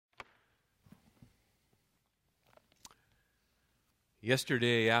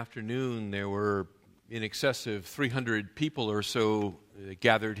Yesterday afternoon, there were in excess of 300 people or so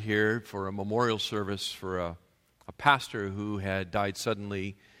gathered here for a memorial service for a pastor who had died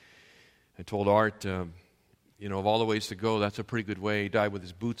suddenly. I told Art, of all the ways to go, that's a pretty good way. He died with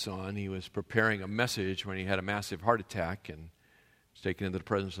his boots on. He was preparing a message when he had a massive heart attack and was taken into the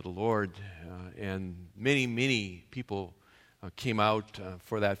presence of the Lord. And many people came out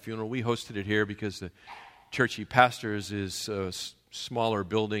for that funeral. We hosted it here because the church he pastors is smaller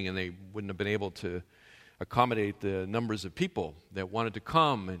building, and they wouldn't have been able to accommodate the numbers of people that wanted to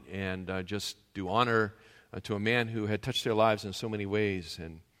come and just do honor to a man who had touched their lives in so many ways.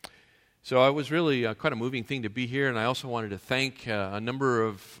 And so it was really quite a moving thing to be here, and I also wanted to thank a number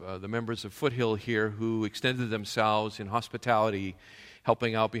of the members of Foothill here who extended themselves in hospitality,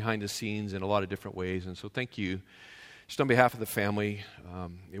 helping out behind the scenes in a lot of different ways. And so thank you. Just on behalf of the family,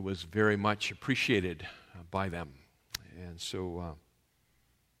 it was very much appreciated by them. And so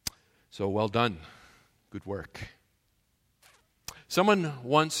well done. Good work. Someone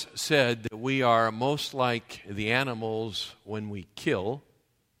once said that we are most like the animals when we kill.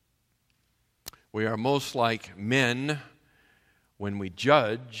 We are most like men when we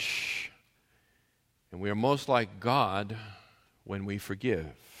judge. And we are most like God when we forgive.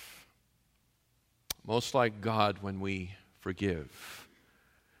 Most like God when we forgive.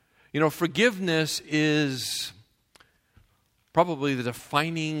 Forgiveness is probably the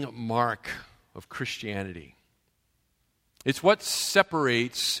defining mark of Christianity. It's what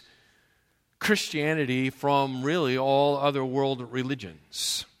separates Christianity from really all other world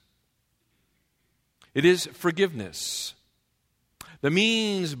religions. It is forgiveness, the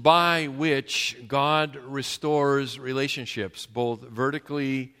means by which God restores relationships, both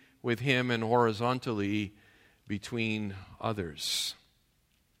vertically with Him and horizontally between others.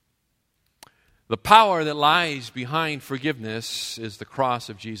 The power that lies behind forgiveness is the cross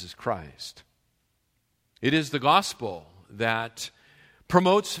of Jesus Christ. It is the gospel that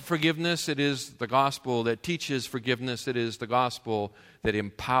promotes forgiveness. It is the gospel that teaches forgiveness. It is the gospel that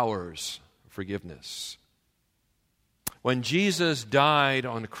empowers forgiveness. When Jesus died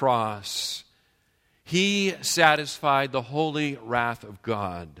on the cross, He satisfied the holy wrath of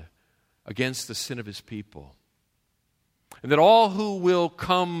God against the sin of His people. And that all who will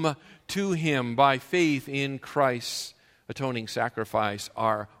come to Him by faith in Christ's atoning sacrifice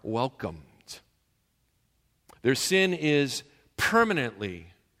are welcomed. Their sin is permanently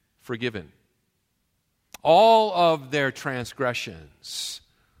forgiven. All of their transgressions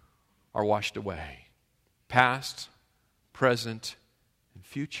are washed away, past, present, and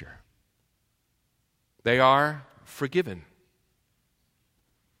future. They are forgiven.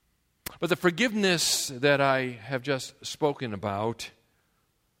 But the forgiveness that I have just spoken about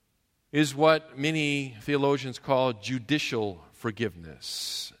is what many theologians call judicial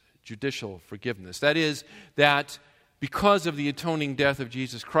forgiveness. Judicial forgiveness. That is, that because of the atoning death of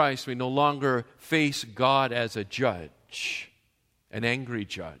Jesus Christ, we no longer face God as a judge, an angry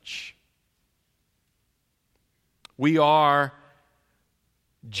judge. We are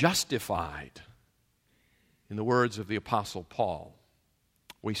justified, in the words of the Apostle Paul.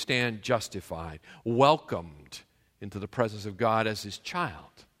 We stand justified, welcomed into the presence of God as His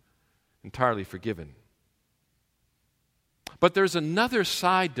child, entirely forgiven. But there's another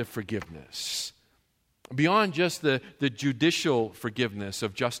side to forgiveness, beyond just the judicial forgiveness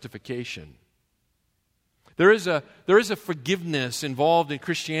of justification. There is a forgiveness involved in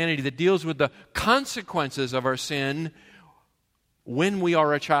Christianity that deals with the consequences of our sin when we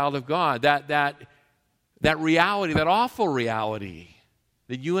are a child of God. That reality, that awful reality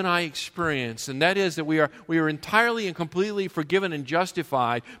that you and I experience, and that is that we are entirely and completely forgiven and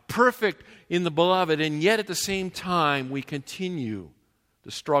justified, perfect in the beloved, and yet at the same time we continue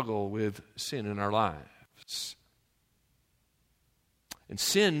to struggle with sin in our lives. And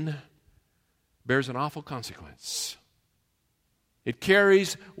sin bears an awful consequence. It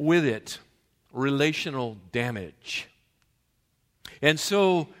carries with it relational damage. And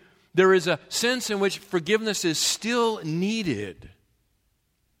so there is a sense in which forgiveness is still needed,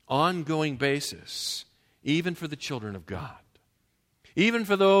 ongoing basis, even for the children of God. Even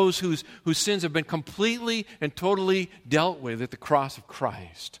for those whose sins have been completely and totally dealt with at the cross of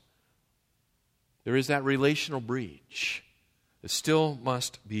Christ. There is that relational breach that still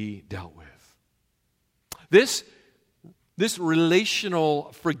must be dealt with. This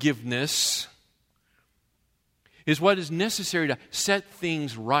relational forgiveness is what is necessary to set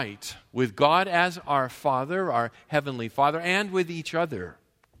things right with God as our Father, our Heavenly Father, and with each other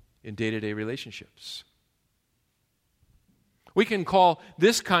in day-to-day relationships. We can call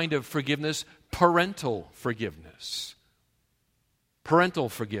this kind of forgiveness parental forgiveness. parental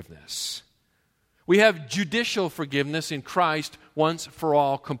forgiveness. We have judicial forgiveness in Christ, once for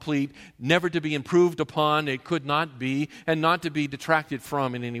all, complete, never to be improved upon, it could not be, and not to be detracted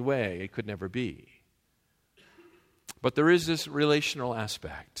from in any way, it could never be. But there is this relational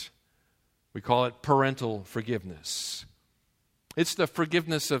aspect. We call it parental forgiveness. It's the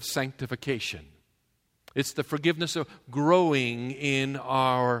forgiveness of sanctification. It's the forgiveness of growing in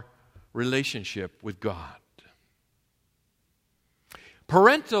our relationship with God.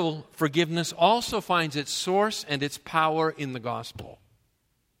 Parental forgiveness also finds its source and its power in the gospel.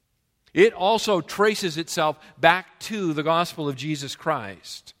 It also traces itself back to the gospel of Jesus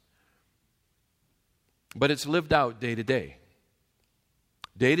Christ. But it's lived out day to day.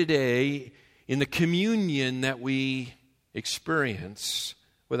 Day to day in the communion that we experience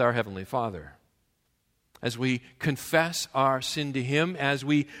with our Heavenly Father. As we confess our sin to Him, as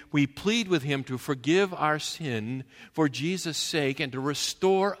we plead with Him to forgive our sin for Jesus' sake and to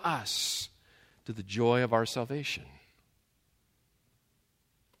restore us to the joy of our salvation.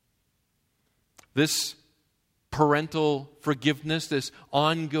 This parental forgiveness, this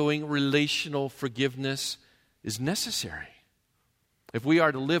ongoing relational forgiveness is necessary if we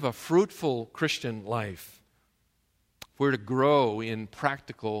are to live a fruitful Christian life, if we're to grow in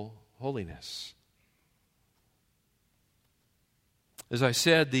practical holiness. As I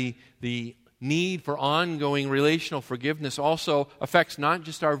said, the need for ongoing relational forgiveness also affects not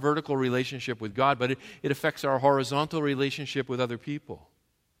just our vertical relationship with God, but it affects our horizontal relationship with other people.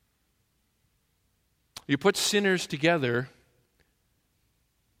 You put sinners together,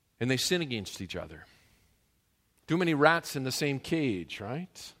 and they sin against each other. Too many rats in the same cage,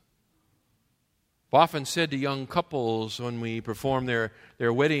 right? I've often said to young couples when we perform their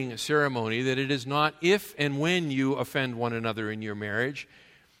wedding ceremony that it is not if and when you offend one another in your marriage.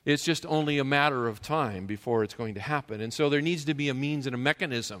 It's just only a matter of time before it's going to happen. And so there needs to be a means and a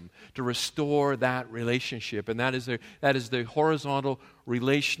mechanism to restore that relationship. And that is the horizontal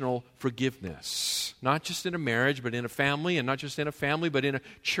relational forgiveness. Not just in a marriage, but in a family. And not just in a family, but in a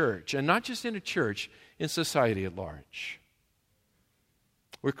church. And not just in a church, in society at large.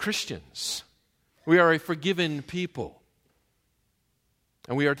 We're Christians. We are a forgiven people.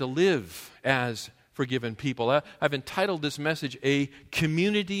 And we are to live as forgiven people. I've entitled this message, A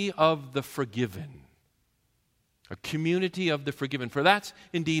Community of the Forgiven. A community of the forgiven. For that's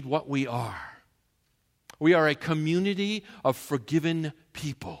indeed what we are. We are a community of forgiven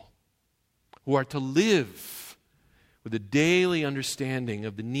people who are to live with a daily understanding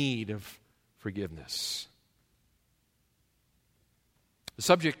of the need of forgiveness. The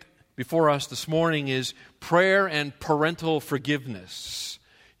subject before us this morning is prayer and parental forgiveness.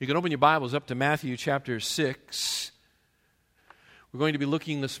 You can open your Bibles up to Matthew chapter 6. We're going to be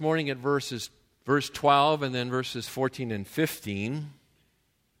looking this morning at verse 12 and then verses 14 and 15.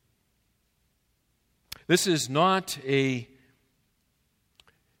 This is not a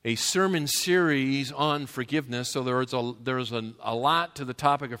sermon series on forgiveness, so there's a lot to the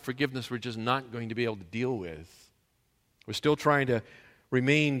topic of forgiveness we're just not going to be able to deal with. We're still trying to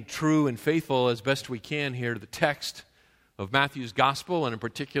remain true and faithful as best we can here to the text of Matthew's Gospel, and in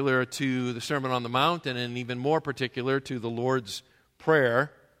particular to the Sermon on the Mount, and in even more particular to the Lord's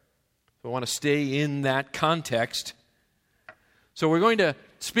Prayer. So I want to stay in that context. So we're going to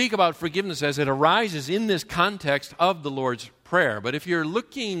speak about forgiveness as it arises in this context of the Lord's Prayer. But if you're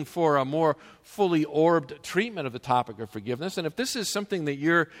looking for a more fully orbed treatment of the topic of forgiveness, and if this is something that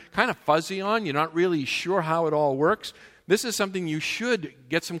you're kind of fuzzy on, you're not really sure how it all works, this is something you should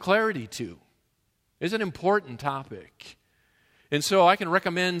get some clarity to. It's an important topic. And so I can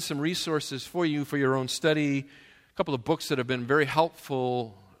recommend some resources for you for your own study, a couple of books that have been very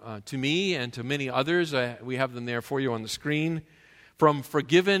helpful to me and to many others. We have them there for you on the screen. From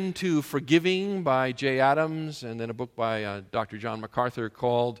Forgiven to Forgiving by Jay Adams, and then a book by Dr. John MacArthur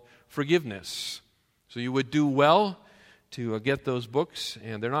called Forgiveness. So you would do well to get those books,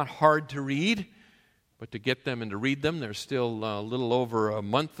 and they're not hard to read, but to get them and to read them, there's still a little over a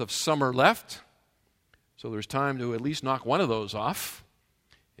month of summer left. So there's time to at least knock one of those off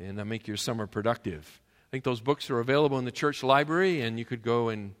and make your summer productive. I think those books are available in the church library, and you could go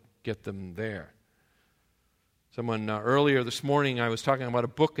and get them there. Someone earlier this morning, I was talking about a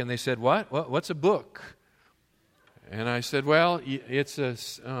book, and they said, What's a book? And I said, well, it's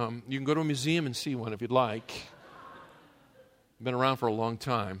you can go to a museum and see one if you'd like. Been around for a long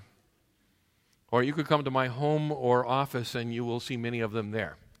time. Or you could come to my home or office, and you will see many of them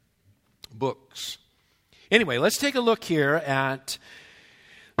there. Books. Anyway, let's take a look here at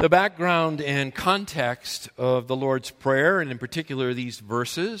the background and context of the Lord's Prayer, and in particular these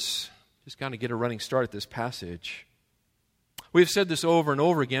verses. Just kind of get a running start at this passage. We've said this over and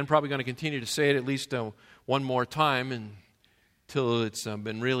over again, probably going to continue to say it at least one more time until it's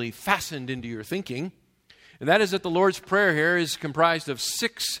been really fastened into your thinking. And that is that the Lord's Prayer here is comprised of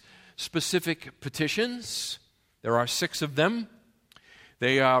 6 specific petitions. There are 6 of them.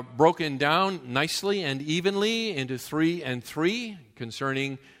 They are broken down nicely and evenly into 3 and 3,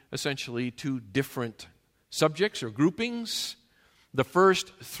 concerning essentially 2 different subjects or groupings. The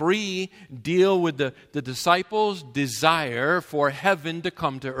first 3 deal with the disciples' desire for heaven to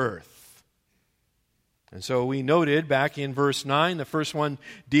come to earth. And so we noted back in verse 9, the first one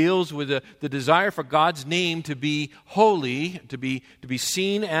deals with the desire for God's name to be holy, to be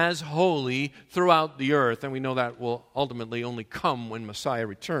seen as holy throughout the earth. And we know that will ultimately only come when Messiah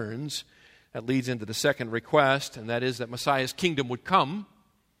returns. That leads into the second request, and that is that Messiah's kingdom would come.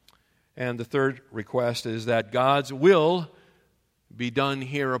 And the third request is that God's will be done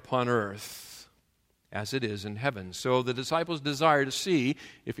here upon earth as it is in heaven. So the disciples desire to see,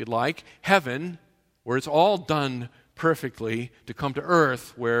 if you'd like, heaven, where it's all done perfectly, to come to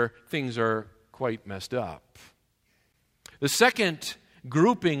earth where things are quite messed up. The second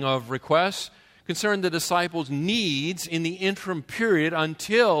grouping of requests concern the disciples' needs in the interim period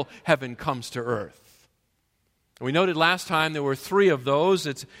until heaven comes to earth. We noted last time there were 3 of those.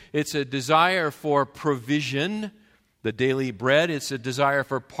 It's a desire for provision, the daily bread. It's a desire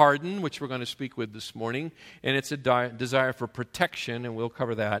for pardon, which we're going to speak with this morning. And it's a desire for protection, and we'll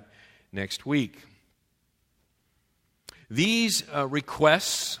cover that next week. These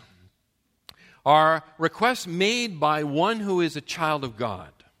requests are requests made by one who is a child of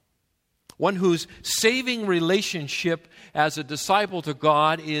God, one whose saving relationship as a disciple to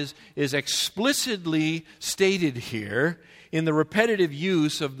God is explicitly stated here in the repetitive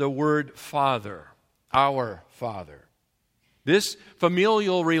use of the word Father, our Father. This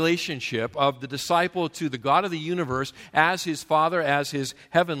familial relationship of the disciple to the God of the universe as his Father, as his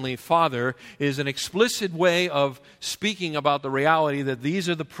heavenly Father, is an explicit way of speaking about the reality that these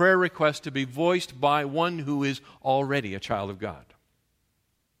are the prayer requests to be voiced by one who is already a child of God.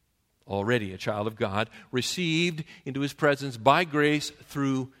 Already a child of God, received into his presence by grace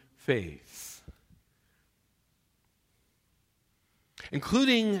through faith.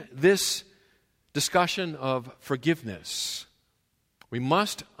 Including this discussion of forgiveness, we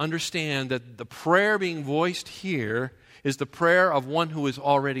must understand that the prayer being voiced here is the prayer of one who is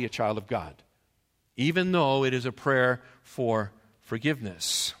already a child of God, even though it is a prayer for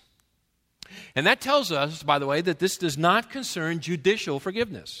forgiveness. And that tells us, by the way, that this does not concern judicial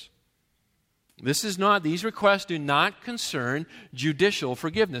forgiveness. These requests do not concern judicial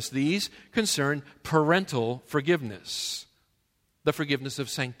forgiveness. These concern parental forgiveness. The forgiveness of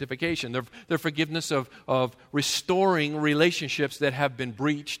sanctification, the forgiveness of restoring relationships that have been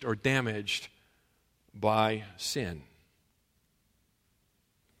breached or damaged by sin.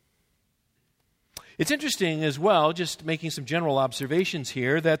 It's interesting as well, just making some general observations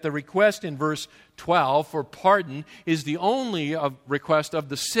here, that the request in verse 12 for pardon is the only request of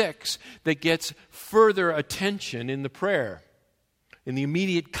the 6 that gets further attention in the prayer, in the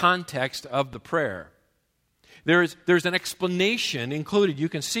immediate context of the prayer. There's an explanation included. You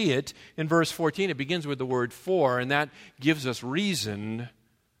can see it in verse 14. It begins with the word for, and that gives us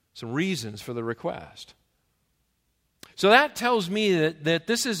some reasons for the request. So that tells me that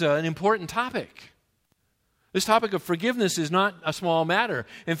this is an important topic. This topic of forgiveness is not a small matter.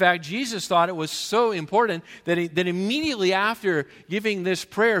 In fact, Jesus thought it was so important that immediately after giving this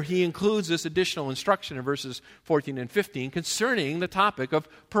prayer, he includes this additional instruction in verses 14 and 15 concerning the topic of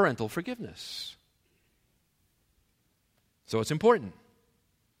parental forgiveness. So it's important.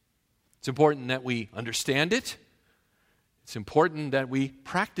 It's important that we understand it. It's important that we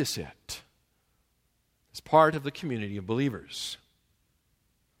practice it as part of the community of believers.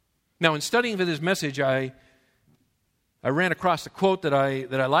 Now, in studying for this message, I ran across a quote that I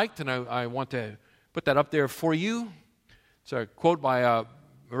liked, and I want to put that up there for you. It's a quote by a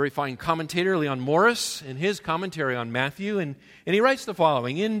very fine commentator, Leon Morris, in his commentary on Matthew, and he writes the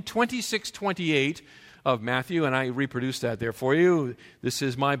following: in 26:28 of Matthew, and I reproduced that there for you. This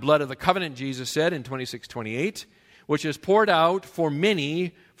is my blood of the covenant, Jesus said in 26:28, which is poured out for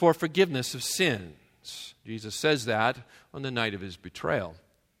many for forgiveness of sins. Jesus says that on the night of his betrayal.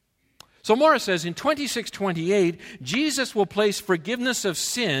 So Morris says in 26:28, Jesus will place forgiveness of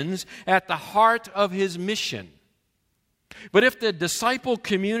sins at the heart of his mission. But if the disciple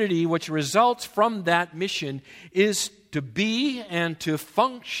community which results from that mission is to be and to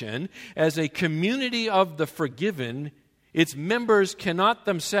function as a community of the forgiven, its members cannot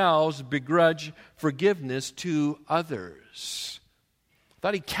themselves begrudge forgiveness to others. I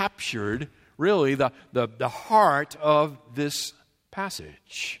thought he captured really the heart of this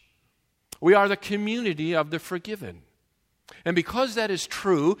passage. We are the community of the forgiven. And because that is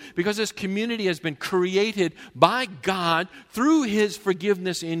true, because this community has been created by God through His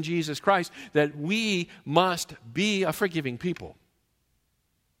forgiveness in Jesus Christ, that we must be a forgiving people.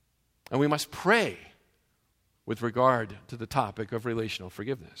 And we must pray with regard to the topic of relational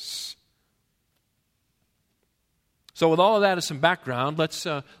forgiveness. So with all of that as some background, let's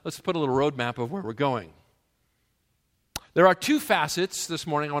put a little roadmap of where we're going. There are two facets this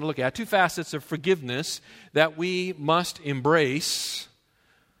morning I want to look at, two facets of forgiveness that we must embrace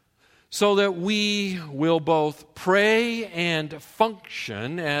so that we will both pray and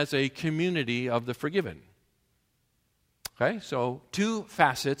function as a community of the forgiven. Okay, so two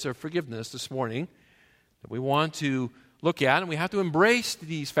facets of forgiveness this morning that we want to look at, and we have to embrace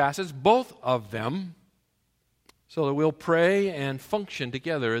these facets, both of them, so that we'll pray and function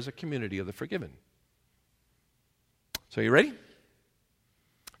together as a community of the forgiven. So you ready?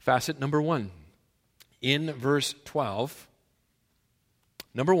 Facet number 1. In verse 12.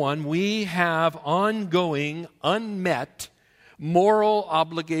 Number 1, we have ongoing, unmet moral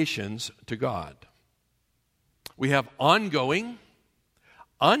obligations to God. We have ongoing,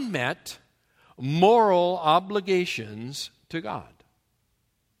 unmet moral obligations to God.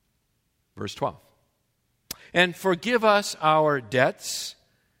 Verse 12. And forgive us our debts,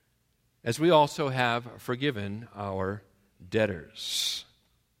 as we also have forgiven our debtors.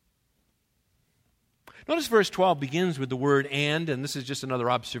 Notice verse 12 begins with the word and this is just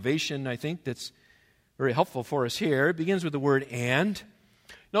another observation, I think, that's very helpful for us here. It begins with the word and.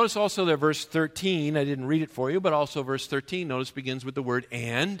 Notice also that verse 13, I didn't read it for you, but also verse 13, notice, begins with the word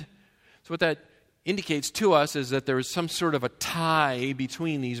and. So what that indicates to us is that there is some sort of a tie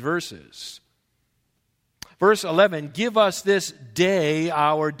between these verses. Verse 11, give us this day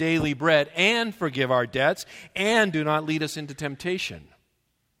our daily bread, and forgive our debts, and do not lead us into temptation.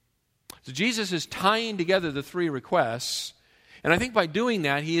 So Jesus is tying together the three requests, and I think by doing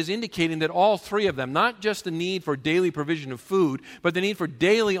that, he is indicating that all three of them, not just the need for daily provision of food, but the need for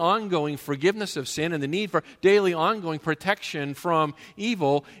daily ongoing forgiveness of sin and the need for daily ongoing protection from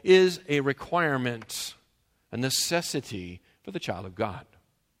evil, is a requirement, a necessity for the child of God.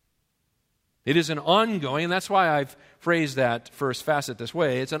 It is an ongoing, and that's why I've phrased that first facet this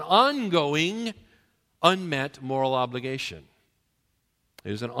way. It's an ongoing, unmet moral obligation.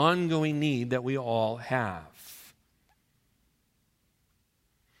 It is an ongoing need that we all have.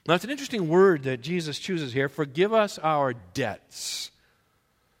 Now, it's an interesting word that Jesus chooses here. Forgive us our debts.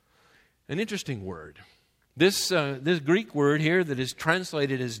 An interesting word. This Greek word here that is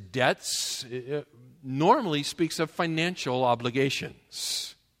translated as debts normally speaks of financial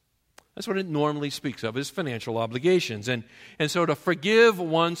obligations. That's what it normally speaks of, is financial obligations. And so to forgive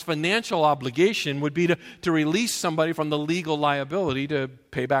one's financial obligation would be to release somebody from the legal liability to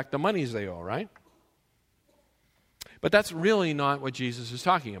pay back the monies they owe, right? But that's really not what Jesus is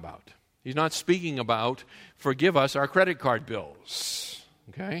talking about. He's not speaking about forgive us our credit card bills,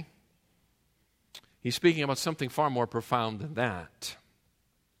 okay? He's speaking about something far more profound than that.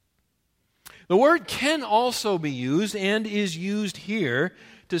 The word can also be used, and is used here,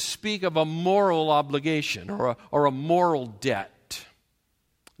 to speak of a moral obligation or a moral debt.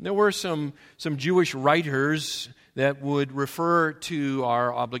 There were some Jewish writers that would refer to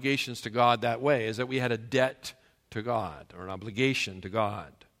our obligations to God that way, as that we had a debt to God or an obligation to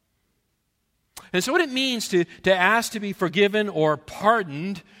God. And so what it means to ask to be forgiven or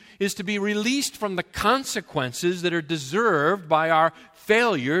pardoned is to be released from the consequences that are deserved by our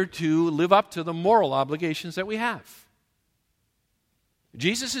failure to live up to the moral obligations that we have.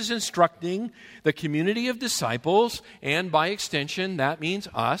 Jesus is instructing the community of disciples, and by extension, that means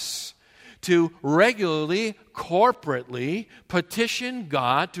us, to regularly, corporately petition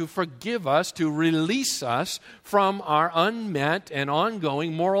God to forgive us, to release us from our unmet and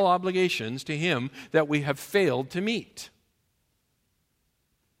ongoing moral obligations to Him that we have failed to meet.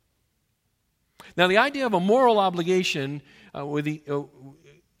 Now, the idea of a moral obligation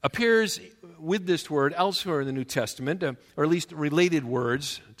appears with this word elsewhere in the New Testament, or at least related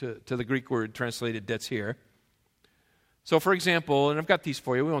words to the Greek word translated debts here. So, for example, and I've got these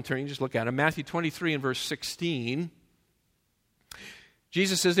for you, we won't turn, you just look at them. Matthew 23 and verse 16.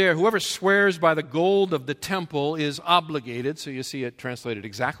 Jesus says there, whoever swears by the gold of the temple is obligated. So you see it translated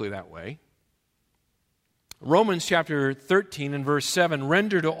exactly that way. Romans chapter 13 and verse 7,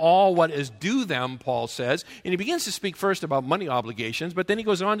 render to all what is due them, Paul says. And he begins to speak first about money obligations, but then he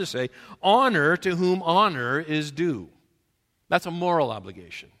goes on to say, honor to whom honor is due. That's a moral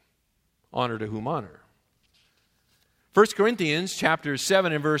obligation. Honor to whom honor. 1 Corinthians chapter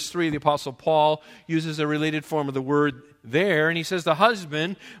 7 and verse 3, the Apostle Paul uses a related form of the word there, and he says the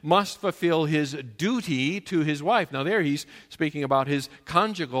husband must fulfill his duty to his wife. Now there he's speaking about his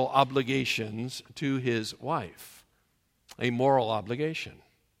conjugal obligations to his wife, a moral obligation.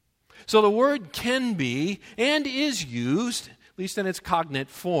 So the word can be and is used, at least in its cognate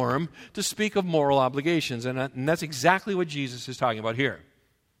form, to speak of moral obligations, and that's exactly what Jesus is talking about here.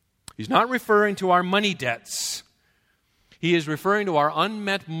 He's not referring to our money debts. He is referring to our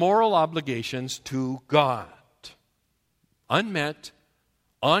unmet moral obligations to God. Unmet,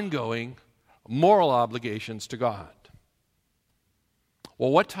 ongoing moral obligations to God.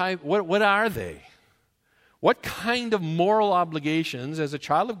 Well, what are they? What kind of moral obligations as a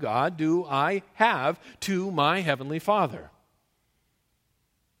child of God do I have to my Heavenly Father?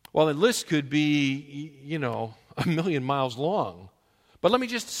 Well, the list could be, a million miles long. But let me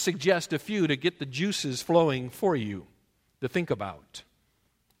just suggest a few to get the juices flowing for you to think about.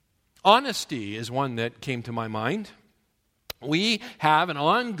 Honesty is one that came to my mind. We have an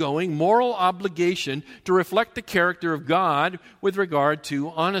ongoing moral obligation to reflect the character of God with regard to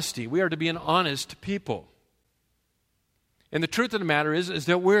honesty. We are to be an honest people. And the truth of the matter is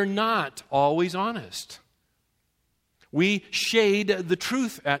that we're not always honest. We shade the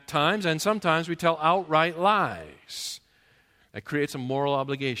truth at times, and sometimes we tell outright lies. That creates a moral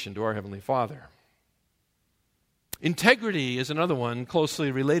obligation to our Heavenly Father. Integrity is another one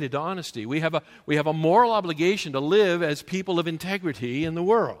closely related to honesty. We have a moral obligation to live as people of integrity in the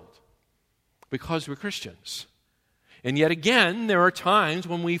world because we're Christians. And yet again, there are times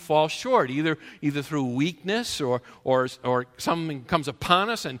when we fall short, either through weakness or something comes upon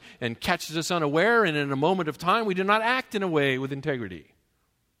us and catches us unaware, and in a moment of time we do not act in a way with integrity.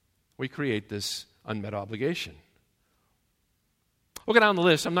 We create this unmet obligation. We'll go down the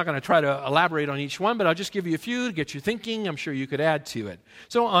list. I'm not going to try to elaborate on each one, but I'll just give you a few to get you thinking. I'm sure you could add to it.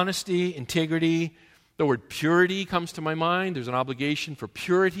 So honesty, integrity, the word purity comes to my mind. There's an obligation for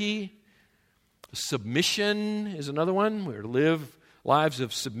purity. Submission is another one. We're to live lives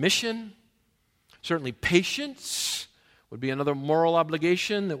of submission. Certainly patience would be another moral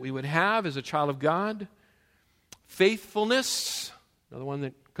obligation that we would have as a child of God. Faithfulness, another one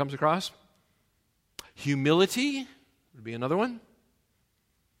that comes across. Humility would be another one.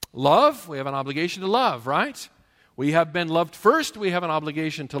 Love, we have an obligation to love, right? We have been loved first, we have an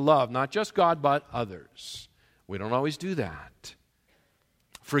obligation to love, not just God, but others. We don't always do that.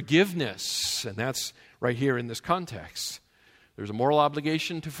 Forgiveness, and that's right here in this context. There's a moral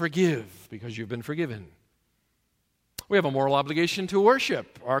obligation to forgive because you've been forgiven. We have a moral obligation to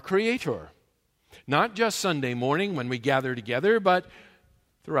worship our Creator. Not just Sunday morning when we gather together, but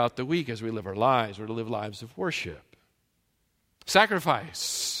throughout the week as we live our lives. We're to live lives of worship.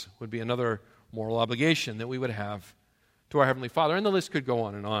 Sacrifice would be another moral obligation that we would have to our Heavenly Father, and the list could go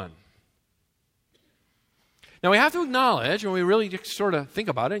on and on. Now we have to acknowledge, when we really just sort of think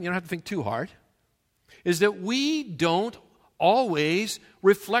about it, and you don't have to think too hard, is that we don't always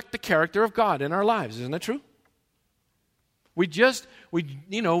reflect the character of God in our lives. Isn't that true? We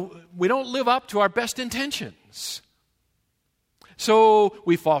don't live up to our best intentions. So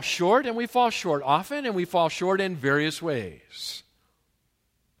we fall short, and we fall short often, and we fall short in various ways.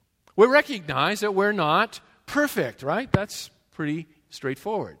 We recognize that we're not perfect, right? That's pretty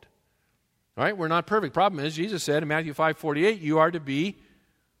straightforward. All right, we're not perfect. Problem is, Jesus said in Matthew 5:48, you are to be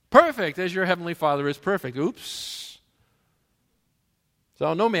perfect as your Heavenly Father is perfect. Oops.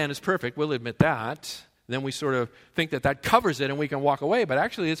 So no man is perfect, we'll admit that. Then we sort of think that covers it and we can walk away. But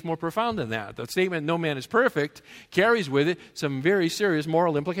actually, it's more profound than that. The statement, no man is perfect, carries with it some very serious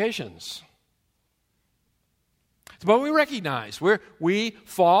moral implications. But we recognize we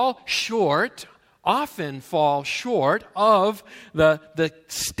fall short, often fall short of the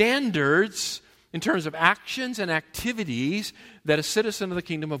standards in terms of actions and activities that a citizen of the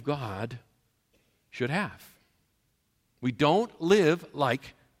kingdom of God should have. We don't live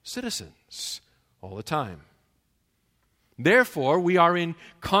like citizens all the time. Therefore, we are in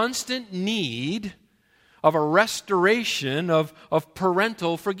constant need of a restoration of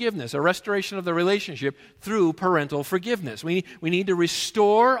parental forgiveness, a restoration of the relationship through parental forgiveness. We need to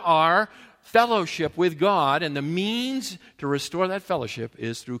restore our fellowship with God, and the means to restore that fellowship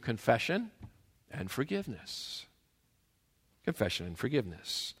is through confession and forgiveness. Confession and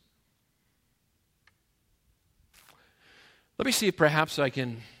forgiveness. Let me see if perhaps I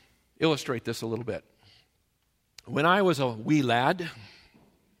can illustrate this a little bit. When I was a wee lad,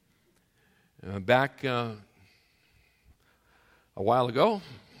 back a while ago,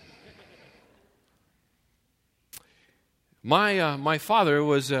 My father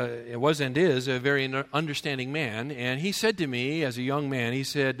was and is a very understanding man, and he said to me as a young man, he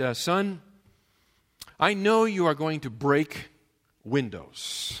said, "Son, I know you are going to break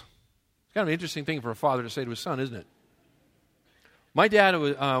windows." It's kind of an interesting thing for a father to say to his son, isn't it? My dad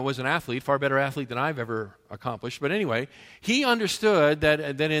was an athlete, far better athlete than I've ever accomplished. But anyway, he understood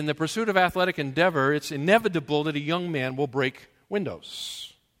that in the pursuit of athletic endeavor, it's inevitable that a young man will break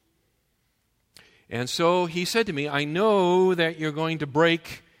windows. And so he said to me, "I know that you're going to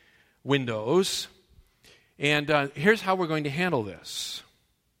break windows, and here's how we're going to handle this.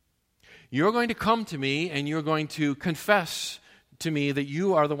 You're going to come to me and you're going to confess to me that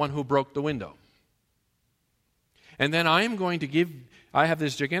you are the one who broke the window. And then I have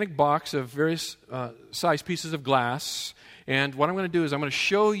this gigantic box of various size pieces of glass, and what I'm going to do is I'm going to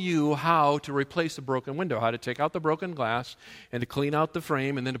show you how to replace the broken window, how to take out the broken glass and to clean out the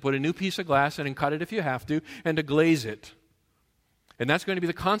frame and then to put a new piece of glass in and cut it if you have to and to glaze it. And that's going to be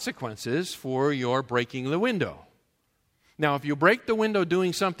the consequences for your breaking the window. Now, if you break the window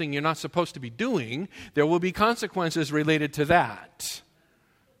doing something you're not supposed to be doing, there will be consequences related to that.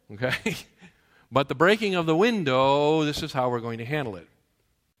 Okay? But the breaking of the window, this is how we're going to handle it.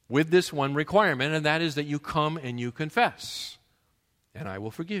 With this one requirement, and that is that you come and you confess, and I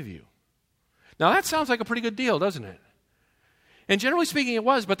will forgive you. Now, that sounds like a pretty good deal, doesn't it? And generally speaking, it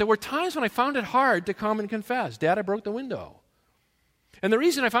was, but there were times when I found it hard to come and confess. Dad, I broke the window. And the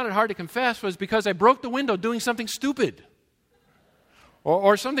reason I found it hard to confess was because I broke the window doing something stupid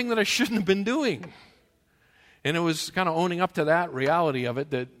or something that I shouldn't have been doing. And it was kind of owning up to that reality of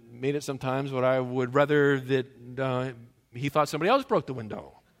it that made it sometimes what I would rather that he thought somebody else broke the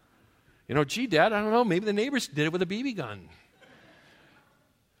window. Gee, Dad, I don't know, maybe the neighbors did it with a BB gun.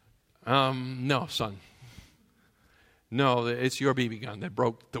 No, son. No, it's your BB gun that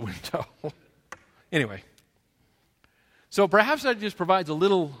broke the window. Anyway. So perhaps that just provides a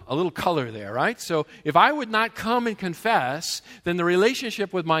little color there, right? So if I would not come and confess, then the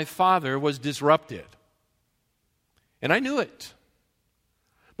relationship with my father was disrupted. And I knew it.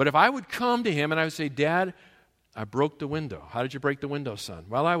 But if I would come to him and I would say, "Dad, I broke the window." "How did you break the window, son?"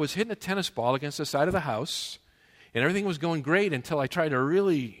 "Well, I was hitting a tennis ball against the side of the house, and everything was going great until I tried to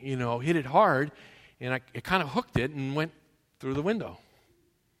really, hit it hard, and it kind of hooked it and went through the window."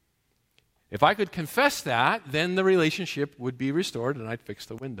 If I could confess that, then the relationship would be restored and I'd fix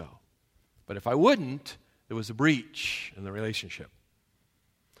the window. But if I wouldn't, there was a breach in the relationship.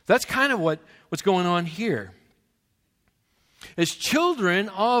 That's kind of what's going on here. As children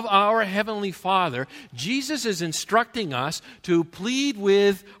of our Heavenly Father, Jesus is instructing us to plead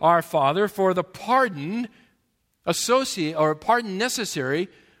with our Father for the pardon necessary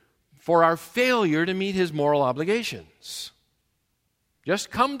for our failure to meet His moral obligations.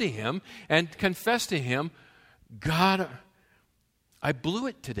 Just come to Him and confess to Him, "God, I blew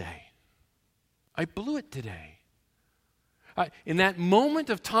it today. I blew it today. In that moment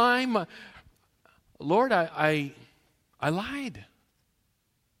of time, Lord, I lied.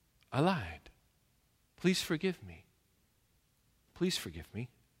 I lied. Please forgive me. Please forgive me."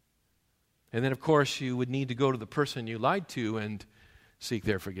 And then, of course, you would need to go to the person you lied to and seek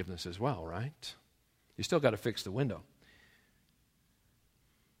their forgiveness as well, right? You still got to fix the window.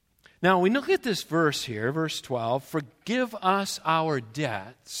 Now, we look at this verse here, verse 12, "Forgive us our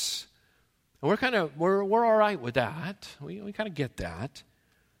debts." And we're all right with that. We kind of get that.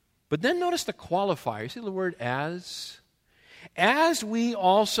 But then notice the qualifier. See the word "as"? "As we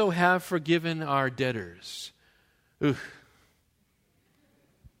also have forgiven our debtors." Ooh.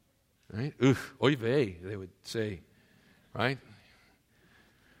 Right? Ooh, oy vey, they would say. Right?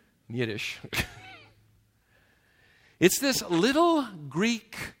 In Yiddish. It's this little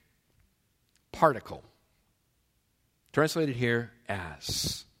Greek particle, translated here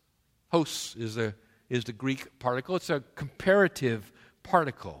as. Hos is the Greek particle. It's a comparative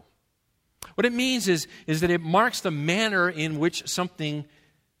particle. What it means is that it marks the manner in which something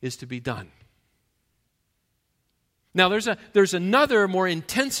is to be done. Now, there's another more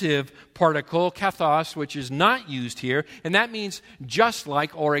intensive particle, kathos, which is not used here, and that means just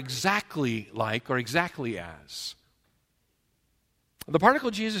like or exactly as. The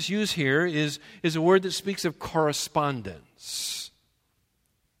particle Jesus used here is a word that speaks of correspondence.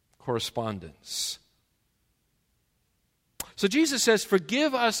 Correspondence. So Jesus says,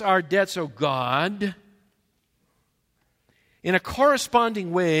 "Forgive us our debts, O God, in a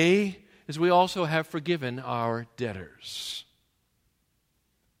corresponding way as we also have forgiven our debtors."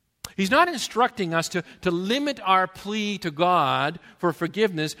 He's not instructing us to limit our plea to God for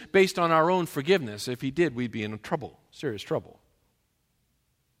forgiveness based on our own forgiveness. If He did, we'd be in trouble, serious trouble.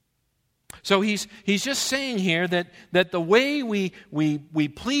 So he's just saying here that the way we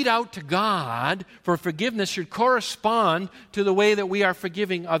plead out to God for forgiveness should correspond to the way that we are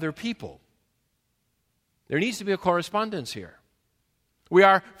forgiving other people. There needs to be a correspondence here. We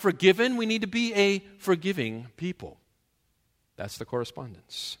are forgiven, we need to be a forgiving people. That's the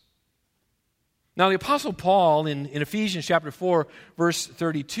correspondence. Now, the Apostle Paul in Ephesians chapter 4, verse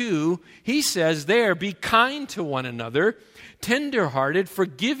 32, he says there, be kind to one another, tender-hearted,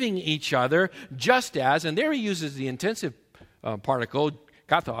 forgiving each other, just as, and there he uses the intensive particle,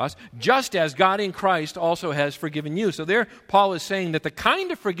 kathos, just as God in Christ also has forgiven you. So there Paul is saying that the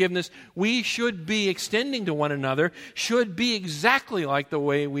kind of forgiveness we should be extending to one another should be exactly like the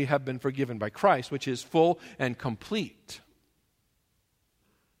way we have been forgiven by Christ, which is full and complete.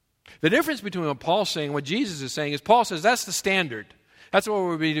 The difference between what Paul's saying and what Jesus is saying is Paul says that's the standard. That's what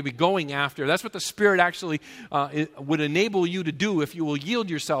we're going to be going after. That's what the Spirit actually would enable you to do if you will yield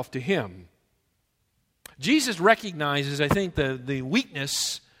yourself to Him. Jesus recognizes, I think, the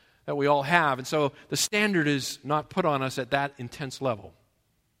weakness that we all have, and so the standard is not put on us at that intense level.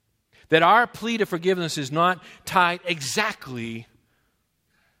 That our plea to forgiveness is not tied exactly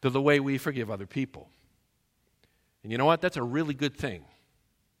to the way we forgive other people. And you know what? That's a really good thing.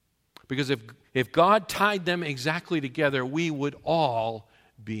 Because if God tied them exactly together, we would all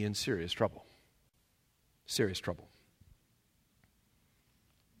be in serious trouble. Serious trouble.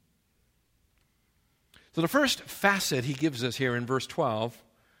 So the first facet he gives us here in verse 12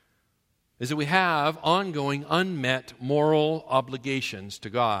 is that we have ongoing unmet moral obligations to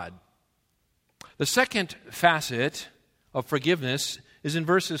God. The second facet of forgiveness is in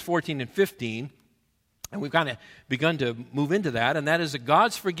verses 14 and 15. And we've kind of begun to move into that, and that is that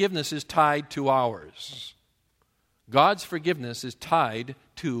God's forgiveness is tied to ours. God's forgiveness is tied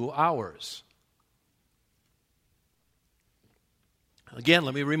to ours. Again,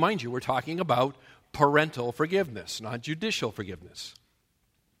 let me remind you, we're talking about parental forgiveness, not judicial forgiveness.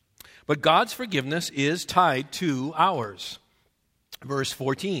 But God's forgiveness is tied to ours. Verse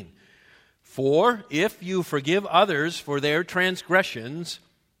 14, for if you forgive others for their transgressions,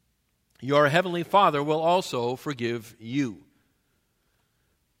 your heavenly Father will also forgive you.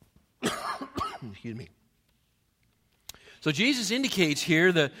 Excuse me. So Jesus indicates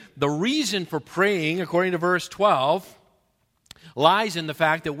here the reason for praying, according to verse 12, lies in the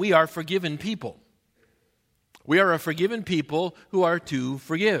fact that we are forgiven people. We are a forgiven people who are to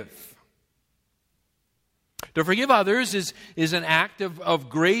forgive. To forgive others is an act of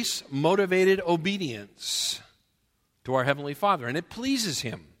grace-motivated obedience to our Heavenly Father, and it pleases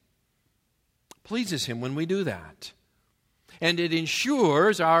Him. Pleases Him when we do that. And it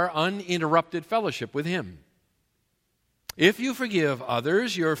ensures our uninterrupted fellowship with Him. If you forgive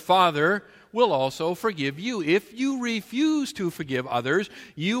others, your Father will also forgive you. If you refuse to forgive others,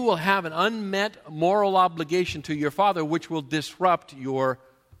 you will have an unmet moral obligation to your Father, which will disrupt your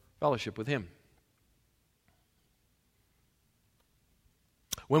fellowship with Him.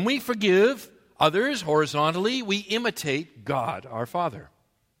 When we forgive others horizontally, we imitate God, our Father.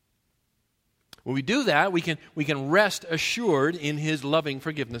 When we do that, we can rest assured in His loving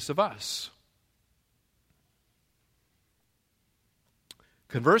forgiveness of us.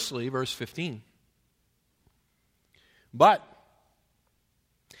 Conversely, verse 15. But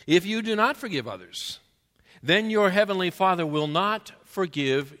if you do not forgive others, then your heavenly Father will not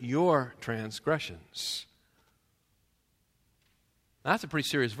forgive your transgressions. That's a pretty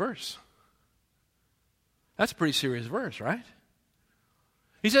serious verse. That's a pretty serious verse, right?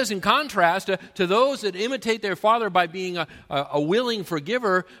 He says, in contrast to those that imitate their father by being a willing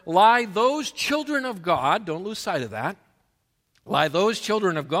forgiver, lie those children of God, don't lose sight of that, lie those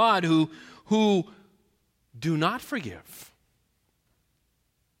children of God who do not forgive.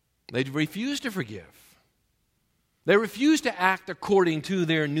 They refuse to forgive. They refuse to act according to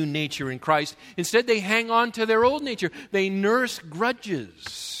their new nature in Christ. Instead, they hang on to their old nature. They nurse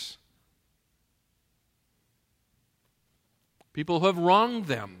grudges. People who have wronged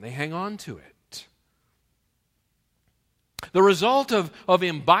them, they hang on to it. The result of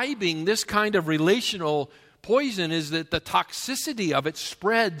imbibing this kind of relational poison is that the toxicity of it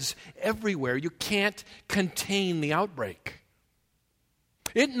spreads everywhere. You can't contain the outbreak.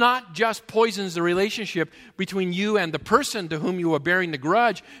 It not just poisons the relationship between you and the person to whom you are bearing the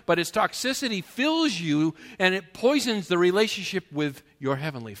grudge, but its toxicity fills you and it poisons the relationship with your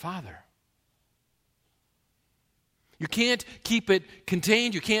Heavenly Father. You can't keep it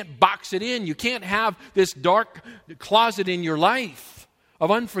contained. You can't box it in. You can't have this dark closet in your life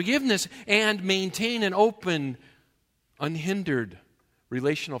of unforgiveness and maintain an open, unhindered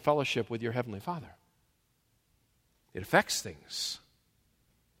relational fellowship with your Heavenly Father. It affects things.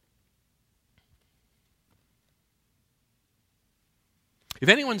 If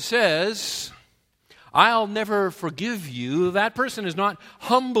anyone says, I'll never forgive you, that person is not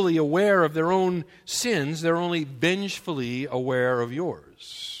humbly aware of their own sins. They're only vengefully aware of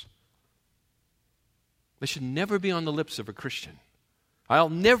yours. They should never be on the lips of a Christian. I'll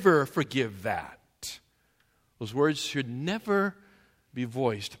never forgive that. Those words should never be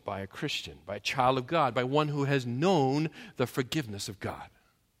voiced by a Christian, by a child of God, by one who has known the forgiveness of God.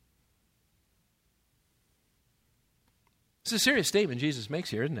 It's a serious statement Jesus makes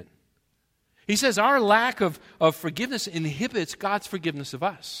here, isn't it? He says our lack of forgiveness inhibits God's forgiveness of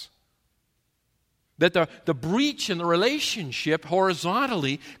us. That the breach in the relationship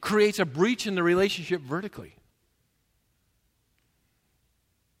horizontally creates a breach in the relationship vertically.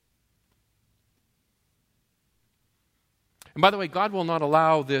 And by the way, God will not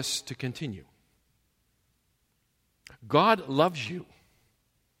allow this to continue. God loves you.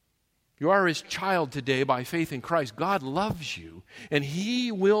 You are His child today by faith in Christ. God loves you, and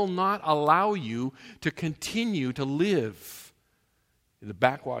He will not allow you to continue to live in the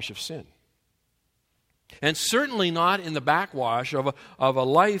backwash of sin. And certainly not in the backwash of a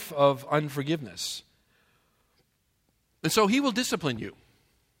life of unforgiveness. And so He will discipline you.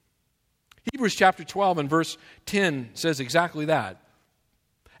 Hebrews chapter 12 and verse 10 says exactly that.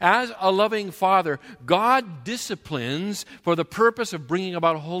 As a loving Father, God disciplines for the purpose of bringing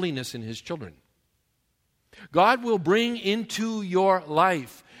about holiness in His children. God will bring into your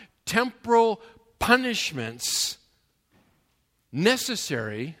life temporal punishments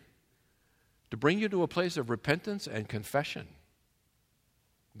necessary to bring you to a place of repentance and confession.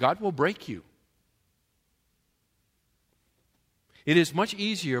 God will break you. It is much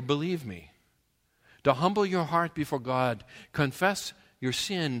easier, believe me, to humble your heart before God, confess your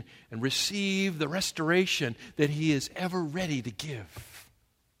sin, and receive the restoration that He is ever ready to give.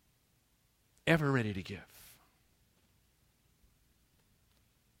 Ever ready to give.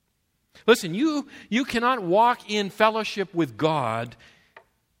 Listen, you cannot walk in fellowship with God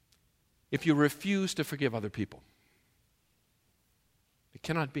if you refuse to forgive other people. It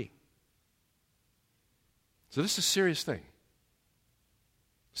cannot be. So this is a serious thing.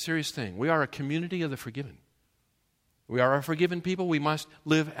 Serious thing. We are a community of the forgiven. We are a forgiven people. We must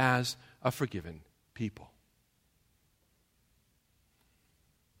live as a forgiven people.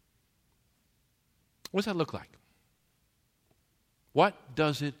 What does that look like? What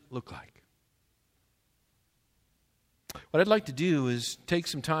does it look like? What I'd like to do is take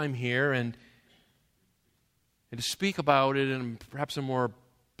some time here and to speak about it in perhaps a more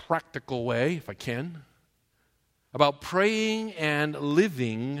practical way, if I can, about praying and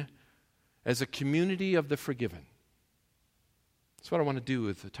living as a community of the forgiven. That's what I want to do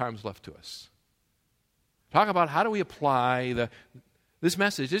with the times left to us. Talk about how do we apply this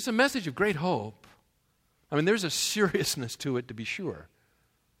message. It's a message of great hope. I mean, there's a seriousness to it, to be sure.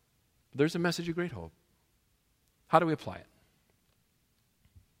 But there's a message of great hope. How do we apply it?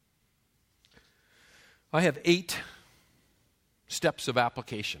 I have 8 steps of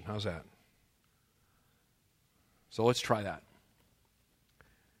application. How's that? So let's try that.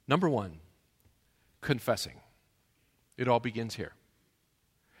 Number 1, confessing. It all begins here.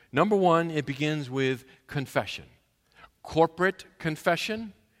 Number 1, it begins with confession. Corporate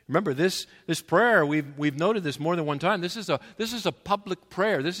confession. Remember, this prayer, we've noted this more than one time. This is a public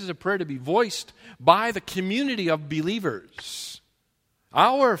prayer. This is a prayer to be voiced by the community of believers.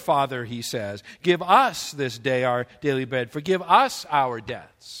 Our Father, He says, give us this day our daily bread. Forgive us our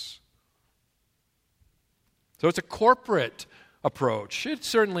debts. So it's a corporate approach. It's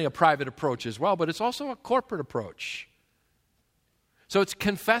certainly a private approach as well, but it's also a corporate approach. So it's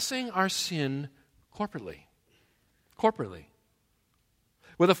confessing our sin corporately. Corporately.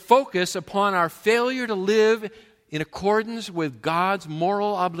 With a focus upon our failure to live in accordance with God's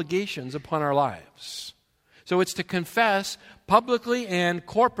moral obligations upon our lives. So it's to confess publicly and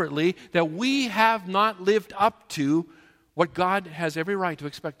corporately that we have not lived up to what God has every right to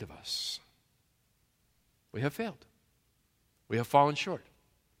expect of us. We have failed. We have fallen short.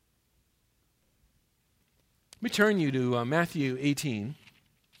 Let me turn you to Matthew 18,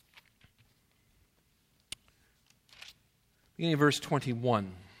 beginning of verse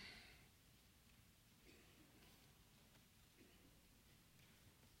 21.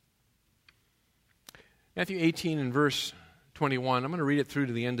 Matthew 18 and verse 21. I'm going to read it through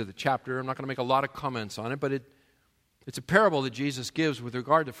to the end of the chapter. I'm not going to make a lot of comments on it, but it's a parable that Jesus gives with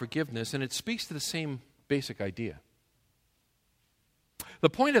regard to forgiveness, and it speaks to the same basic idea. The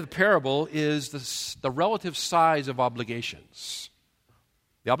point of the parable is the relative size of obligations.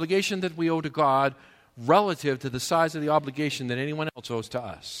 The obligation that we owe to God relative to the size of the obligation that anyone else owes to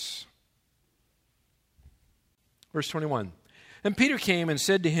us. Verse 21. And Peter came and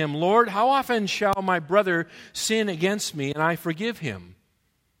said to him, Lord, how often shall my brother sin against me and I forgive him?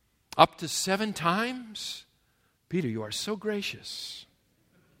 Up to 7 times? Peter, you are so gracious.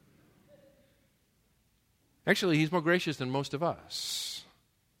 Actually, he's more gracious than most of us.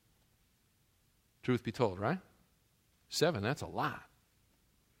 Truth be told, right? 7, that's a lot.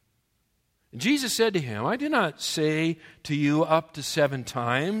 And Jesus said to him, I do not say to you up to 7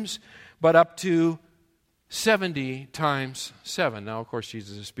 times, but up to 70 times 7. Now, of course,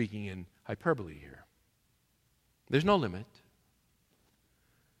 Jesus is speaking in hyperbole here. There's no limit.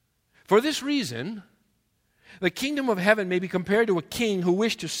 For this reason, the kingdom of heaven may be compared to a king who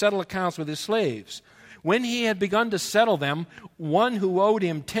wished to settle accounts with his slaves. When he had begun to settle them, one who owed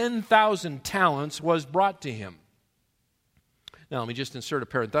him 10,000 talents was brought to him. Now, let me just insert a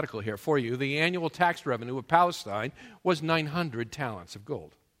parenthetical here for you. The annual tax revenue of Palestine was 900 talents of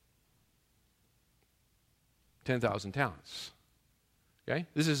gold. 10,000 talents. Okay?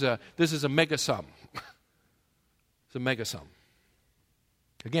 This is a mega sum. It's a mega sum.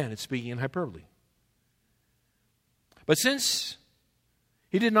 Again, it's speaking in hyperbole. But since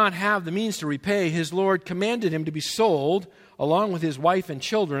he did not have the means to repay, his Lord commanded him to be sold along with his wife and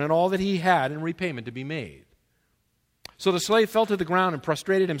children and all that he had in repayment to be made. So the slave fell to the ground and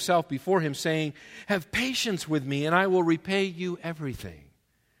prostrated himself before him, saying, Have patience with me, and I will repay you everything.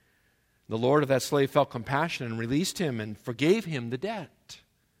 The Lord of that slave felt compassion and released him and forgave him the debt.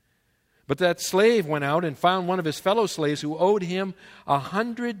 But that slave went out and found one of his fellow slaves who owed him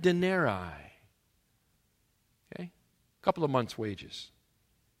 100 denarii. Okay? A couple of months' wages.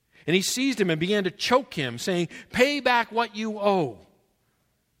 And he seized him and began to choke him, saying, Pay back what you owe.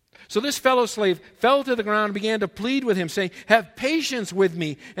 So this fellow slave fell to the ground and began to plead with him, saying, Have patience with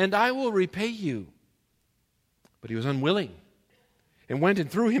me, and I will repay you. But he was unwilling, and went and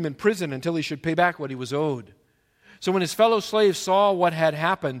threw him in prison until he should pay back what he was owed. So when his fellow slaves saw what had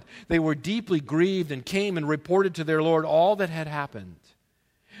happened, they were deeply grieved and came and reported to their Lord all that had happened.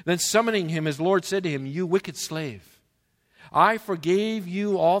 Then summoning him, his Lord said to him, You wicked slave, I forgave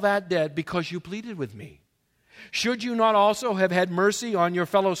you all that debt because you pleaded with me. Should you not also have had mercy on your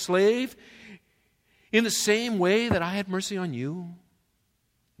fellow slave in the same way that I had mercy on you?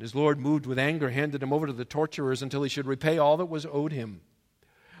 His Lord, moved with anger, handed him over to the torturers until he should repay all that was owed him.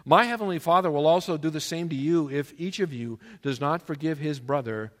 My heavenly Father will also do the same to you if each of you does not forgive his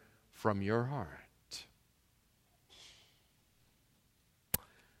brother from your heart.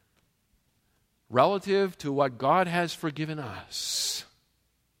 Relative to what God has forgiven us,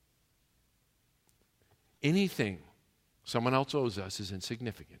 anything someone else owes us is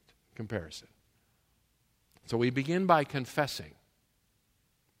insignificant in comparison. So we begin by confessing.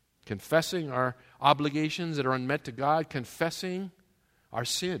 Confessing our obligations that are unmet to God, confessing our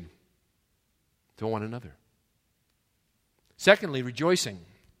sin to one another. Secondly, rejoicing.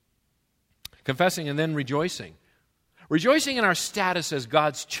 Confessing and then rejoicing. Rejoicing in our status as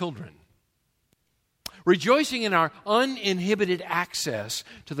God's children. Rejoicing in our uninhibited access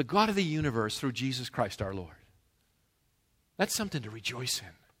to the God of the universe through Jesus Christ our Lord. That's something to rejoice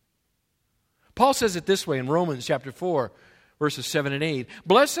in. Paul says it this way in Romans chapter 4, verses 7 and 8.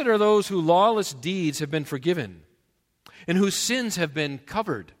 Blessed are those whose lawless deeds have been forgiven and whose sins have been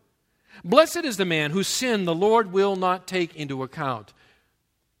covered. Blessed is the man whose sin the Lord will not take into account.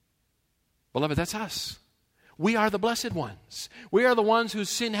 Beloved, that's us. We are the blessed ones. We are the ones whose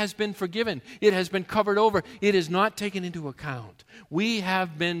sin has been forgiven. It has been covered over. It is not taken into account. We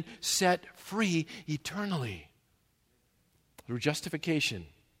have been set free eternally through justification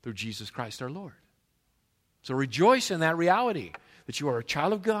through Jesus Christ our Lord. So rejoice in that reality that you are a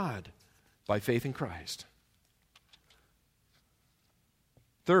child of God by faith in Christ.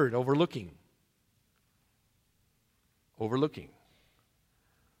 Third, overlooking. Overlooking.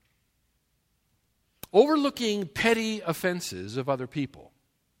 Overlooking petty offenses of other people.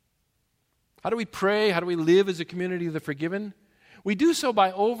 How do we pray? How do we live as a community of the forgiven? We do so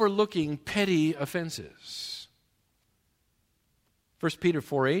by overlooking petty offenses. 1 Peter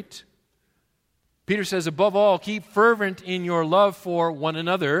 4:8. Peter says, above all, keep fervent in your love for one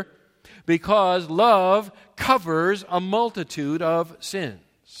another, because love covers a multitude of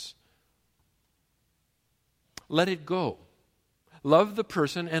sins. Let it go. Love the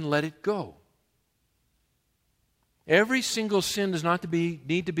person and let it go. Every single sin does not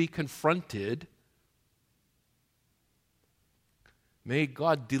need to be confronted. May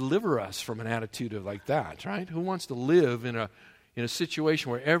God deliver us from an attitude of like that, right? Who wants to live in a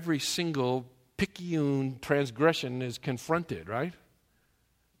situation where every single picayune transgression is confronted, right?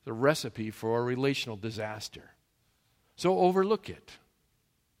 It's a recipe for a relational disaster. So overlook it.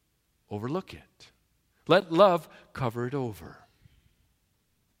 Overlook it. Let love cover it over.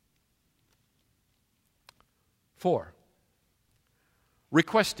 4,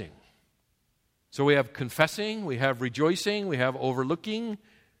 requesting. So we have confessing, we have rejoicing, we have overlooking.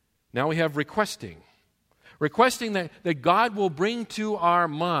 Now we have requesting. Requesting that God will bring to our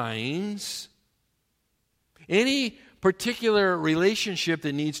minds any particular relationship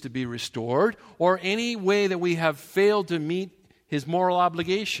that needs to be restored, or any way that we have failed to meet His moral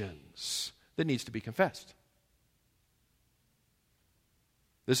obligations that needs to be confessed.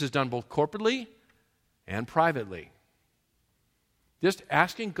 This is done both corporately and privately. Just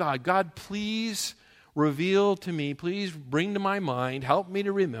asking God, God, please reveal to me, please bring to my mind, help me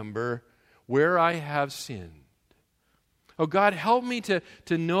to remember where I have sinned. Oh God, help me to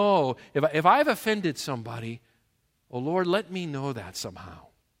know if I've offended somebody, oh Lord, let me know that somehow.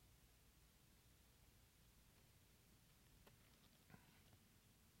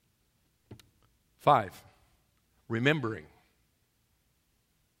 Five, remembering.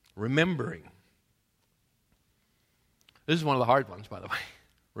 Remembering. This is one of the hard ones, by the way.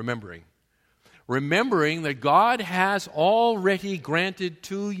 Remembering. Remembering that God has already granted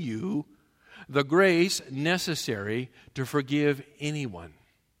to you the grace necessary to forgive anyone.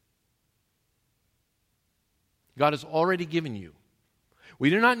 God has already given you. We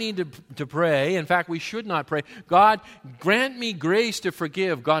do not need to pray. In fact, we should not pray, God, grant me grace to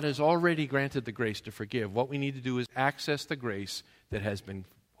forgive. God has already granted the grace to forgive. What we need to do is access the grace that has been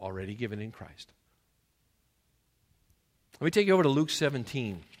already given in Christ. Let me take you over to Luke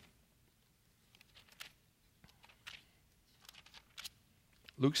 17.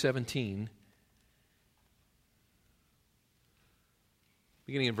 Luke 17,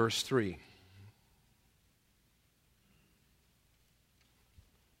 beginning in verse 3.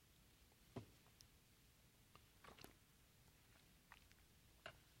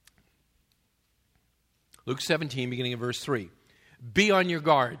 Luke 17, beginning in verse 3. Be on your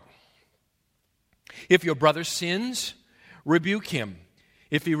guard. If your brother sins, rebuke him.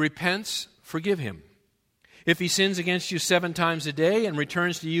 If he repents, forgive him. If he sins against you 7 times a day and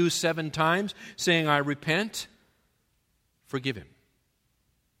returns to you 7 times, saying, I repent, forgive him.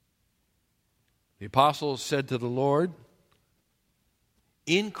 The apostles said to the Lord,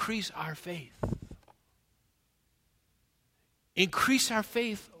 increase our faith. Increase our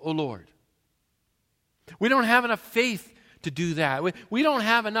faith, O Lord. We don't have enough faith to do that. We don't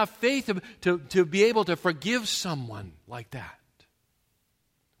have enough faith to be able to forgive someone like that.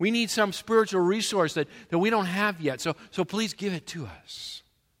 We need some spiritual resource that we don't have yet. So please give it to us.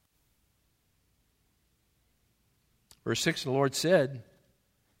 Verse 6, the Lord said,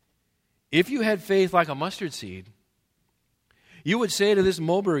 if you had faith like a mustard seed, you would say to this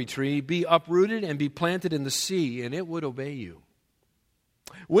mulberry tree, be uprooted and be planted in the sea, and it would obey you.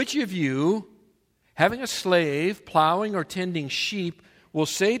 Which of you, having a slave plowing or tending sheep, will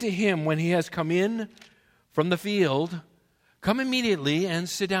say to him when he has come in from the field, come immediately and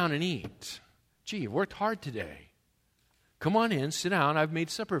sit down and eat? Gee, you worked hard today. Come on in, sit down, I've made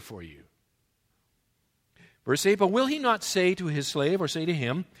supper for you. Verse 8, but will he not say to his slave or say to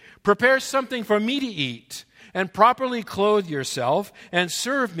him, prepare something for me to eat, and properly clothe yourself, and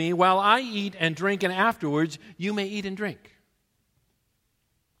serve me while I eat and drink, and afterwards you may eat and drink?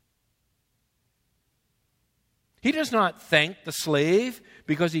 He does not thank the slave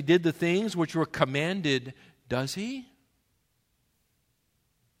because he did the things which were commanded, does he?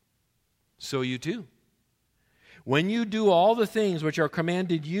 So you too. When you do all the things which are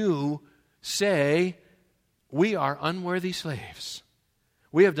commanded you, say, we are unworthy slaves.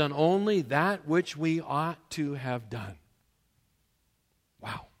 We have done only that which we ought to have done.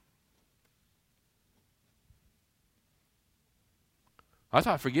 Wow. I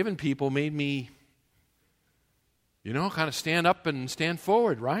thought forgiving people made me, kind of stand up and stand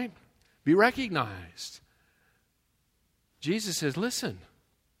forward, right? Be recognized. Jesus says, listen,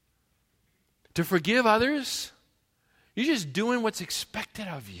 to forgive others, you're just doing what's expected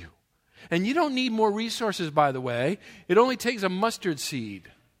of you. And you don't need more resources, by the way. It only takes a mustard seed.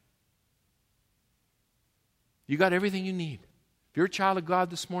 You got everything you need. If you're a child of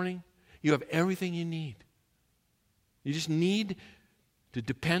God this morning, you have everything you need. You just need to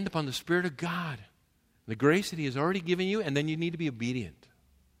depend upon the Spirit of God, the grace that He has already given you, and then you need to be obedient.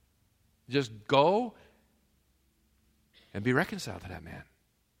 Just go and be reconciled to that man,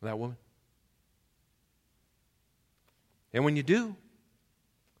 that woman. And when you do,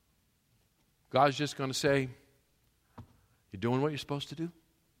 God's just going to say, you're doing what you're supposed to do.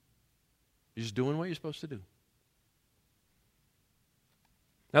 You're just doing what you're supposed to do.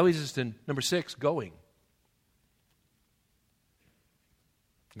 That leads us to number 6, going.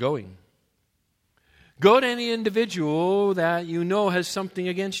 Going. Go to any individual that you know has something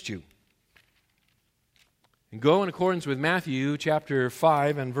against you. And go in accordance with Matthew chapter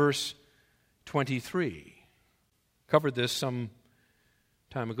 5 and verse 23. Covered this some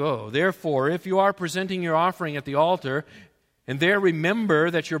time ago. Therefore, if you are presenting your offering at the altar, and there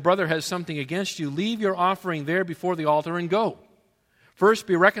remember that your brother has something against you, leave your offering there before the altar and go. First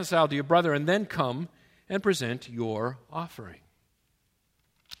be reconciled to your brother, and then come and present your offering.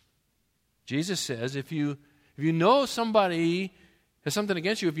 Jesus says, if you know somebody has something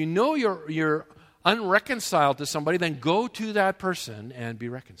against you, if you know you're unreconciled to somebody, then go to that person and be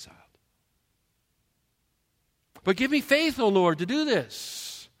reconciled. But give me faith, O Lord, to do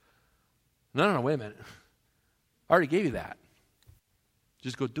this. No, wait a minute. I already gave you that.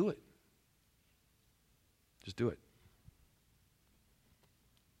 Just go do it. Just do it.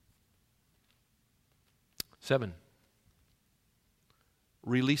 7.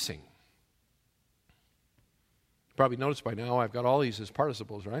 Releasing. You probably noticed by now I've got all these as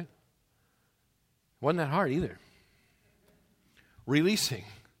participles, right? Wasn't that hard either. Releasing.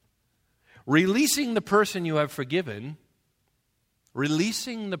 Releasing the person you have forgiven.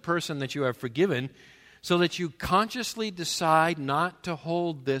 Releasing the person that you have forgiven so that you consciously decide not to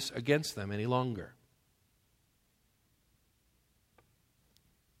hold this against them any longer.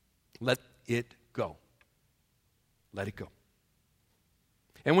 Let it go. Let it go.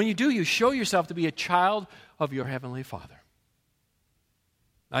 And when you do, you show yourself to be a child of your Heavenly Father.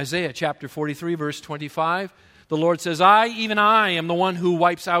 Isaiah chapter 43, verse 25, the Lord says, even I am the one who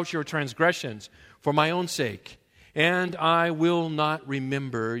wipes out your transgressions for my own sake, and I will not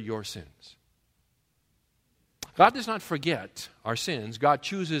remember your sins. God does not forget our sins. God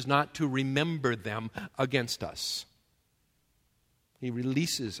chooses not to remember them against us. He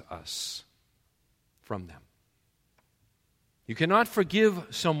releases us from them. You cannot forgive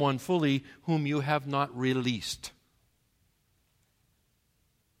someone fully whom you have not released.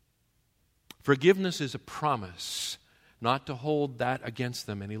 Forgiveness is a promise not to hold that against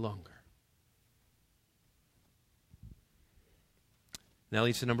them any longer. Now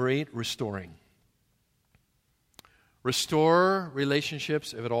leads to number 8, restoring. Restore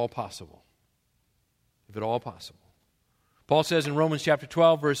relationships if at all possible. If at all possible. Paul says in Romans chapter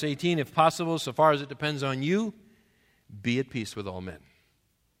 12, verse 18, if possible, so far as it depends on you, be at peace with all men.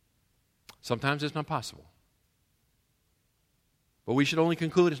 Sometimes it's not possible. But we should only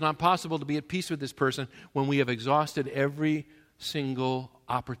conclude it's not possible to be at peace with this person when we have exhausted every single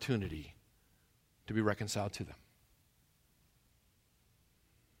opportunity to be reconciled to them.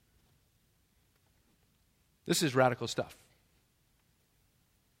 This is radical stuff.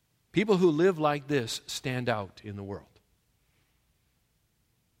 People who live like this stand out in the world.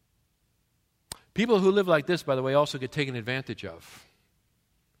 People who live like this, by the way, also get taken advantage of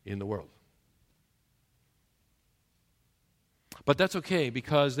in the world. But that's okay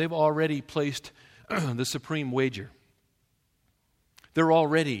because they've already placed the supreme wager. They're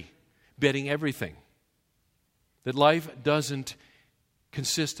already betting everything that life doesn't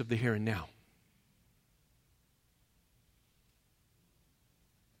consist of the here and now.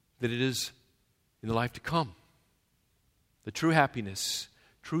 That it is in the life to come. The true happiness,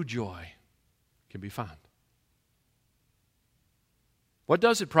 true joy can be found. What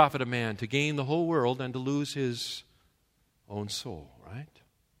does it profit a man to gain the whole world and to lose his own soul, right?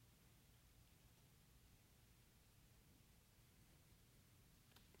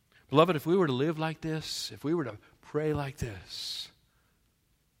 Beloved, if we were to live like this, if we were to pray like this,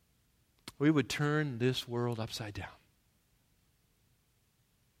 we would turn this world upside down.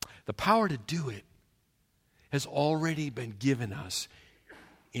 The power to do it has already been given us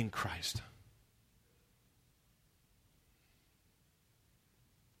in Christ.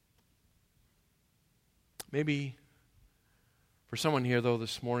 Maybe for someone here, though,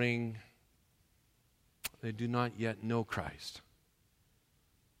 this morning, they do not yet know Christ.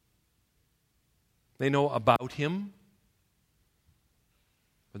 They know about Him,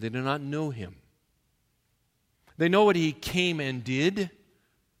 but they do not know Him. They know what He came and did,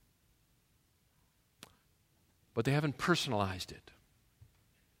 but they haven't personalized it.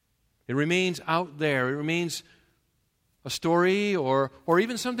 It remains out there. It remains a story or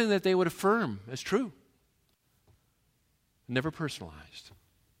even something that they would affirm as true. Never personalized.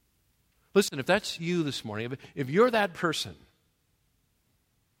 Listen, if that's you this morning, if you're that person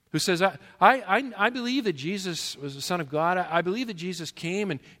who says, I believe that Jesus was the Son of God, I believe that Jesus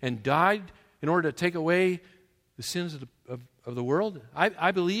came and died in order to take away the sins of the world,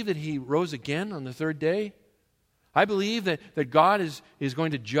 I believe that He rose again on the third day, I believe that God is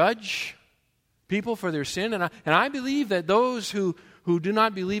going to judge people for their sin, and I believe that those who do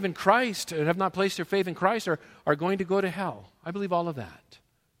not believe in Christ and have not placed their faith in Christ are going to go to hell. I believe all of that.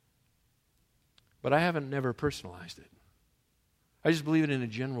 But I haven't never personalized it. I just believe it in a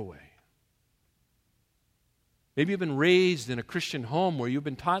general way. Maybe you've been raised in a Christian home where you've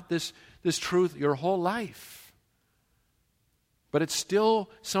been taught this truth your whole life. But it's still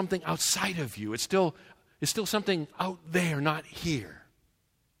something outside of you. It's still something out there, not here.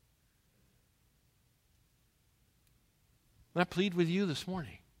 And I plead with you this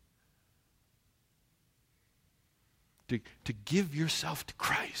morning to give yourself to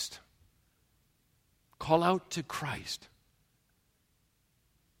Christ. Call out to Christ.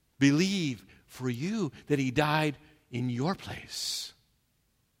 Believe for you that He died in your place.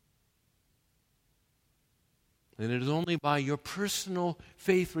 And it is only by your personal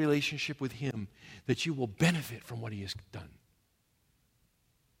faith relationship with Him that you will benefit from what He has done.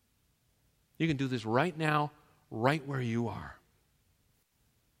 You can do this right now, right where you are.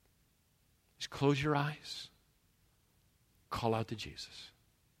 Just close your eyes. Call out to Jesus.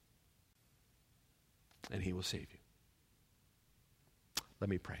 And He will save you. Let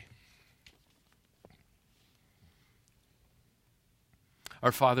me pray.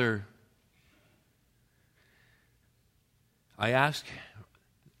 Our Father, I ask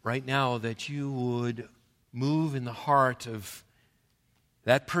right now that you would move in the heart of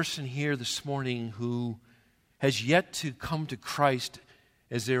that person here this morning who has yet to come to Christ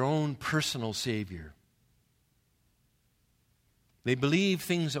as their own personal Savior. They believe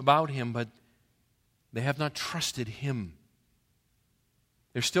things about Him, but they have not trusted Him.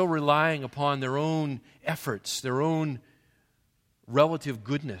 They're still relying upon their own efforts, their own relative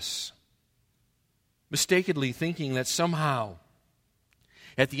goodness, mistakenly thinking that somehow,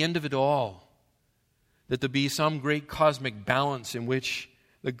 at the end of it all, that there'll be some great cosmic balance in which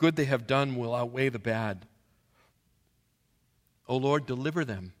the good they have done will outweigh the bad. Oh Lord, deliver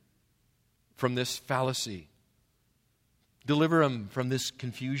them from this fallacy. Deliver them from this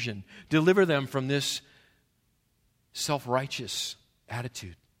confusion. Deliver them from this self-righteous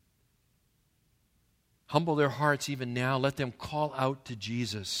attitude. Humble their hearts even now. Let them call out to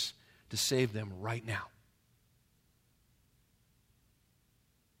Jesus to save them right now.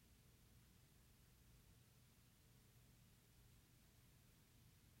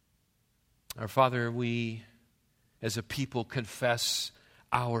 Our Father, we as a people confess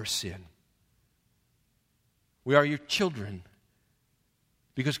our sin. We are your children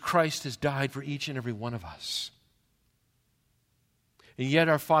because Christ has died for each and every one of us. And yet,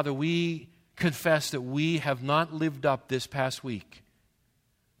 our Father, we confess that we have not lived up this past week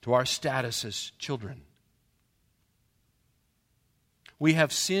to our status as children. We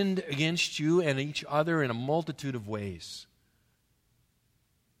have sinned against you and each other in a multitude of ways.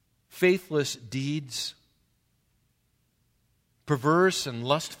 Faithless deeds, perverse and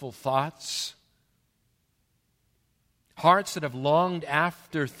lustful thoughts, hearts that have longed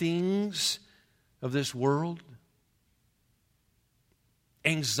after things of this world,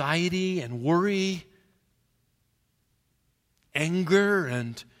 anxiety and worry, anger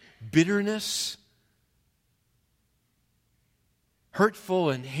and bitterness, hurtful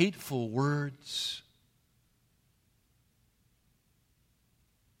and hateful words,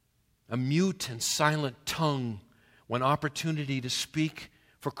 a mute and silent tongue when opportunity to speak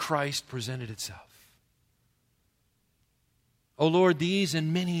for Christ presented itself. Oh Lord, these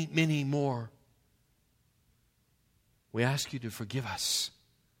and many, many more, we ask you to forgive us,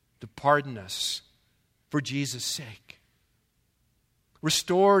 to pardon us for Jesus' sake.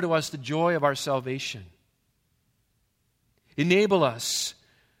 Restore to us the joy of our salvation. Enable us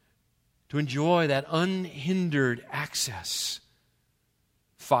to enjoy that unhindered access,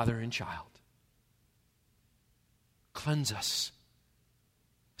 Father and child. Cleanse us.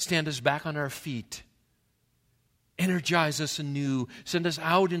 Stand us back on our feet. Energize us anew. Send us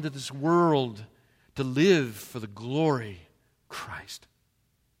out into this world to live for the glory of Christ.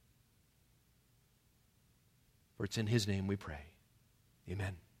 For it's in His name we pray.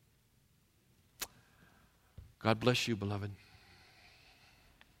 Amen. God bless you, beloved.